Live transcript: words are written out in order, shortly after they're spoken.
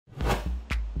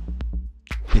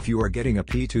If you are getting a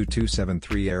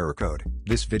P2273 error code,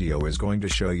 this video is going to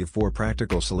show you 4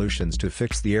 practical solutions to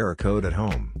fix the error code at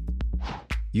home.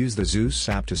 Use the Zeus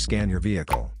app to scan your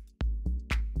vehicle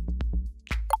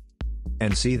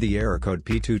and see the error code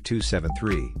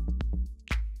P2273.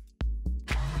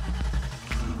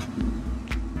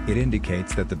 It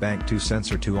indicates that the bank 2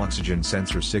 sensor 2 oxygen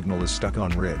sensor signal is stuck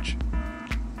on ridge.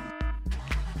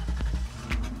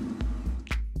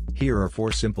 Here are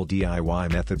 4 simple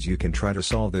DIY methods you can try to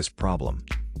solve this problem.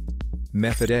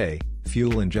 Method A,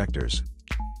 fuel injectors.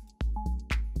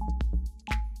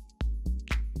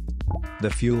 The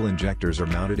fuel injectors are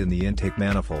mounted in the intake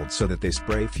manifold so that they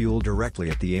spray fuel directly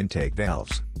at the intake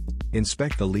valves.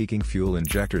 Inspect the leaking fuel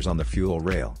injectors on the fuel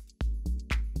rail.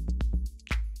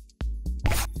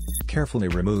 Carefully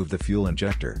remove the fuel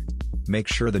injector. Make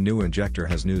sure the new injector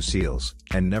has new seals,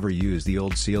 and never use the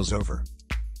old seals over.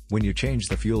 When you change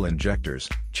the fuel injectors,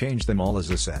 change them all as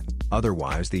a set,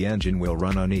 otherwise the engine will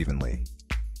run unevenly.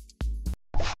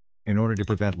 In order to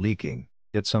prevent leaking,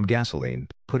 get some gasoline,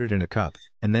 put it in a cup,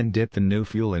 and then dip the new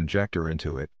fuel injector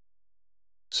into it.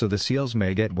 So the seals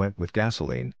may get wet with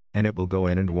gasoline, and it will go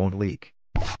in and won't leak.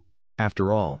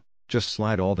 After all, just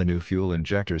slide all the new fuel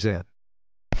injectors in.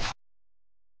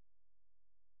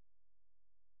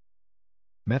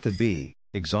 Method B,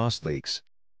 exhaust leaks.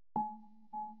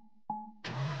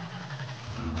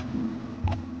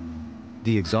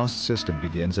 The exhaust system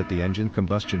begins at the engine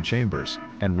combustion chambers,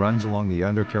 and runs along the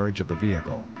undercarriage of the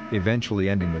vehicle, eventually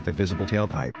ending with the visible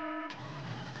tailpipe.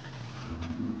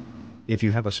 If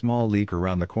you have a small leak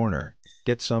around the corner,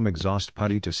 get some exhaust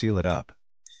putty to seal it up.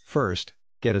 First,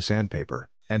 get a sandpaper,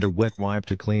 and a wet wipe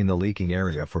to clean the leaking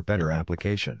area for better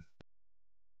application.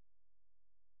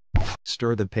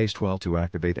 Stir the paste well to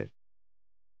activate it.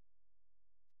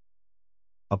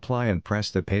 Apply and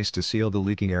press the paste to seal the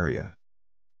leaking area.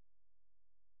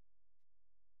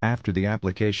 After the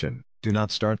application, do not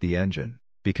start the engine,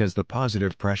 because the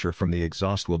positive pressure from the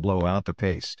exhaust will blow out the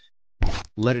paste.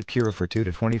 Let it cure for 2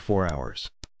 to 24 hours,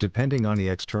 depending on the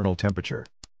external temperature.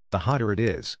 The hotter it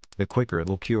is, the quicker it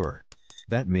will cure.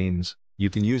 That means,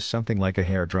 you can use something like a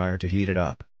hairdryer to heat it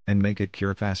up, and make it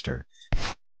cure faster.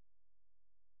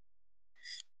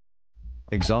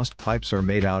 Exhaust pipes are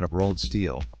made out of rolled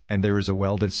steel, and there is a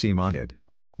welded seam on it.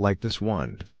 Like this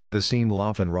one, the seam will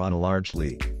often run a large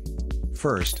leak.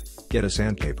 First, get a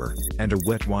sandpaper, and a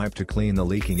wet wipe to clean the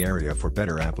leaking area for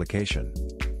better application.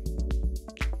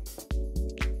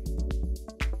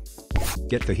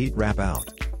 Get the heat wrap out,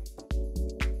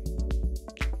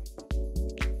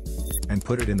 and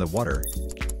put it in the water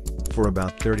for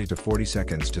about 30 to 40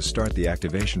 seconds to start the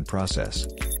activation process.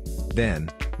 Then,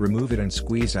 remove it and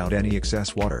squeeze out any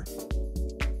excess water.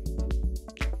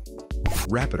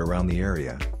 Wrap it around the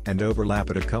area, and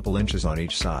overlap it a couple inches on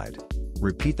each side.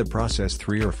 Repeat the process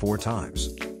 3 or 4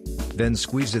 times. Then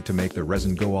squeeze it to make the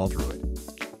resin go all through it.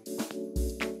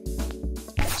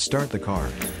 Start the car,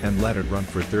 and let it run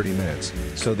for 30 minutes,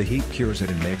 so the heat cures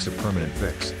it and makes a permanent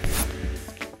fix.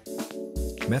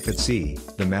 Method C,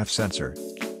 the MAF sensor.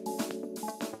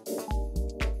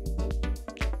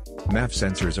 MAF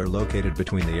sensors are located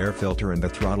between the air filter and the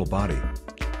throttle body.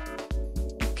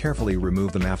 Carefully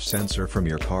remove the MAF sensor from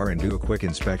your car and do a quick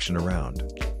inspection around.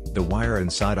 The wire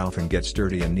inside often gets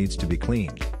dirty and needs to be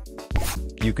cleaned.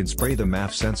 You can spray the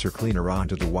MAF sensor cleaner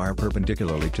onto the wire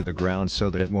perpendicularly to the ground so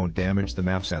that it won't damage the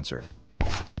MAF sensor.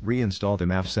 Reinstall the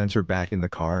MAF sensor back in the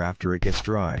car after it gets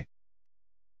dry.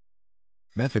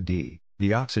 Method D,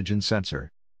 the oxygen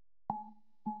sensor.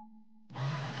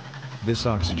 This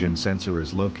oxygen sensor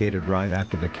is located right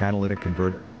after the catalytic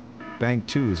converter. Bank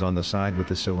 2 is on the side with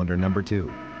the cylinder number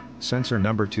 2. Sensor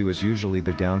number 2 is usually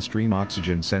the downstream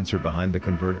oxygen sensor behind the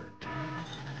converter.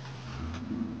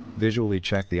 Visually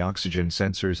check the oxygen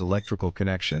sensor's electrical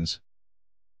connections,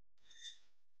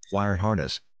 wire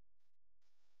harness,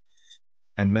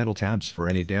 and metal tabs for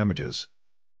any damages.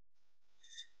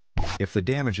 If the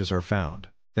damages are found,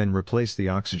 then replace the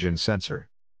oxygen sensor.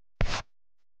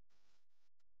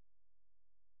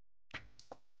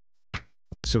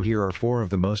 So here are 4 of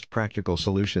the most practical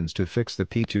solutions to fix the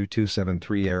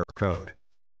P2273 error code.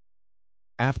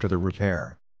 After the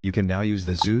repair, you can now use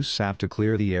the Zeus app to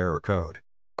clear the error code.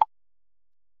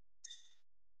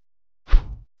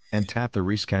 And tap the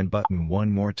rescan button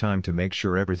one more time to make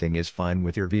sure everything is fine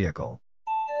with your vehicle.